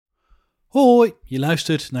Hoi, je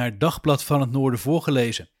luistert naar Dagblad van het Noorden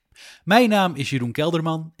voorgelezen. Mijn naam is Jeroen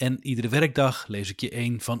Kelderman en iedere werkdag lees ik je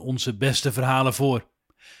een van onze beste verhalen voor.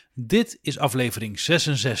 Dit is aflevering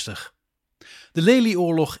 66. De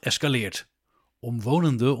lelieoorlog escaleert.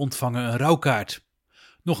 Omwonenden ontvangen een rouwkaart.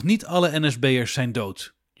 Nog niet alle NSB'ers zijn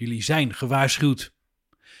dood. Jullie zijn gewaarschuwd.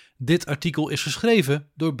 Dit artikel is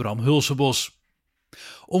geschreven door Bram Hulsebos.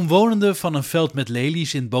 Omwonenden van een veld met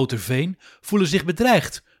lelies in Boterveen voelen zich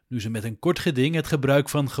bedreigd nu ze met een kort geding het gebruik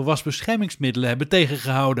van gewasbeschermingsmiddelen hebben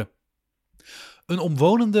tegengehouden. Een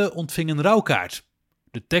omwonende ontving een rouwkaart.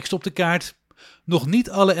 De tekst op de kaart: nog niet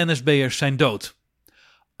alle NSB'ers zijn dood.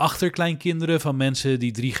 Achterkleinkinderen van mensen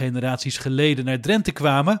die 3 generaties geleden naar Drenthe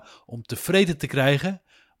kwamen om te vreten te krijgen,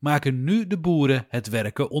 maken nu de boeren het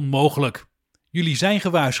werken onmogelijk. Jullie zijn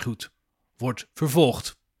gewaarschuwd. Wordt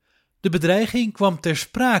vervolgd. De bedreiging kwam ter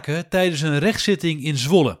sprake tijdens een rechtszitting in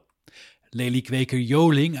Zwolle. Leliekweker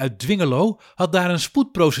Jullie uit Dwingelo had daar een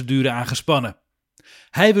spoedprocedure aangespannen.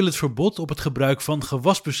 Hij wil het verbod op het gebruik van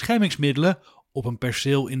gewasbeschermingsmiddelen op een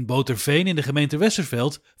perceel in Boterveen in de gemeente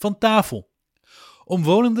Westerveld van tafel.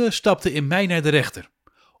 Omwonenden stapten in mei naar de rechter,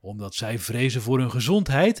 omdat zij vrezen voor hun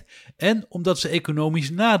gezondheid en omdat ze economisch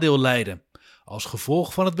nadeel lijden, als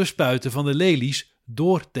gevolg van het bespuiten van de lelies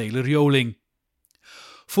door teler Jullie.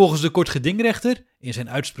 Volgens de kortgedingrechter, in zijn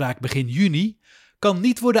uitspraak begin juni, kan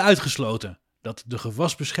niet worden uitgesloten dat de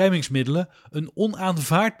gewasbeschermingsmiddelen een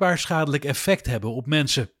onaanvaardbaar schadelijk effect hebben op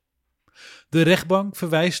mensen. De rechtbank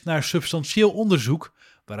verwijst naar substantieel onderzoek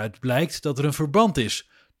waaruit blijkt dat er een verband is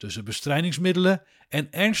tussen bestrijdingsmiddelen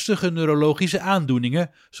en ernstige neurologische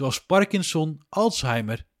aandoeningen zoals Parkinson,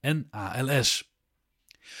 Alzheimer en ALS.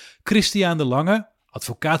 Christiaan de Lange,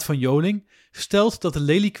 advocaat van Jullie, stelt dat de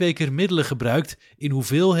leliekweker middelen gebruikt in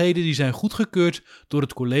hoeveelheden die zijn goedgekeurd door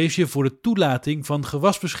het College voor de Toelating van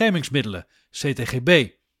Gewasbeschermingsmiddelen, CTGB.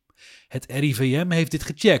 Het RIVM heeft dit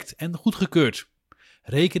gecheckt en goedgekeurd,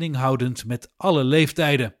 rekening houdend met alle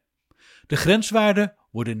leeftijden. De grenswaarden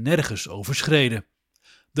worden nergens overschreden.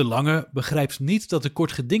 De Lange begrijpt niet dat de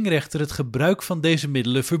kortgedingrechter het gebruik van deze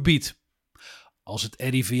middelen verbiedt. Als het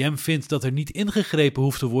RIVM vindt dat er niet ingegrepen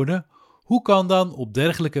hoeft te worden, hoe kan dan op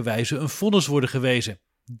dergelijke wijze een vonnis worden gewezen?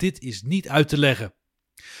 Dit is niet uit te leggen.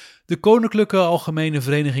 De Koninklijke Algemene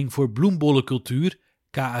Vereniging voor Bloembollencultuur,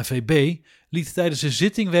 KAVB, liet tijdens de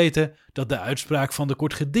zitting weten dat de uitspraak van de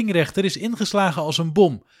kortgedingrechter is ingeslagen als een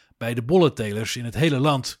bom bij de bollentelers in het hele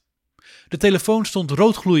land. De telefoon stond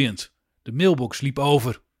roodgloeiend, de mailbox liep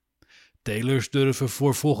over. Telers durven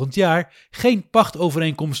voor volgend jaar geen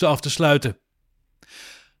pachtovereenkomsten af te sluiten.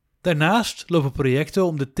 Daarnaast lopen projecten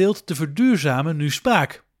om de teelt te verduurzamen nu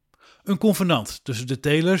spaak. Een convenant tussen de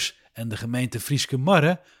telers en de gemeente Frieske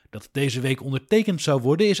Marre, dat deze week ondertekend zou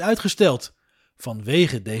worden, is uitgesteld,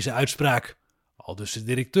 vanwege deze uitspraak, aldus de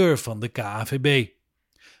directeur van de KAVB.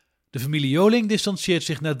 De familie Jullie distancieert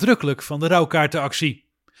zich nadrukkelijk van de rouwkaartenactie.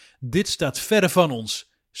 Dit staat verre van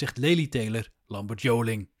ons, zegt lelieteler Lambert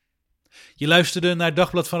Jullie. Je luisterde naar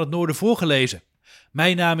Dagblad van het Noorden voorgelezen.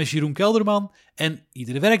 Mijn naam is Jeroen Kelderman en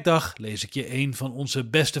iedere werkdag lees ik je een van onze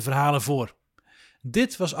beste verhalen voor.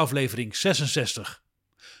 Dit was aflevering 66.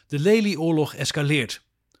 De lelieoorlog escaleert.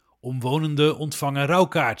 Omwonenden ontvangen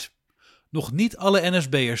rouwkaart. Nog niet alle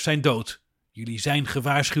NSB'ers zijn dood. Jullie zijn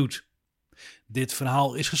gewaarschuwd. Dit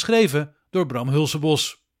verhaal is geschreven door Bram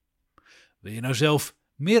Hulsebos. Wil je nou zelf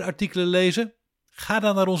meer artikelen lezen? Ga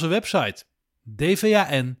dan naar onze website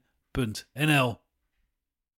dvan.nl.